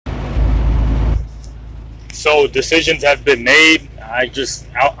So decisions have been made. I just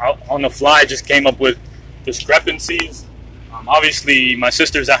out on the fly just came up with discrepancies. Obviously, my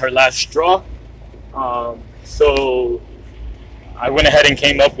sister's at her last straw. So I went ahead and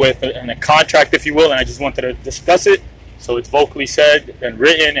came up with a contract, if you will, and I just wanted to discuss it. So it's vocally said and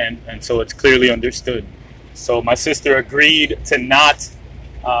written, and so it's clearly understood. So my sister agreed to not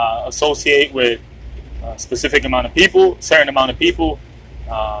associate with a specific amount of people, certain amount of people,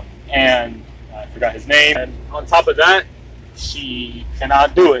 and I forgot his name. And on top of that, she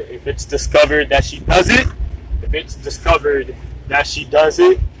cannot do it. If it's discovered that she does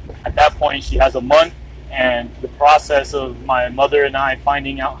it, at that point she has a month, and the process of my mother and I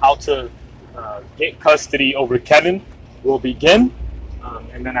finding out how to get custody over Kevin will begin.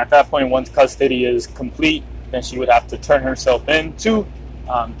 And then at that point, once custody is complete, then she would have to turn herself in to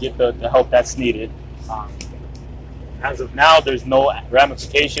get the help that's needed. As of now, there's no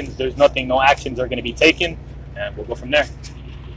ramifications, there's nothing, no actions are going to be taken, and we'll go from there.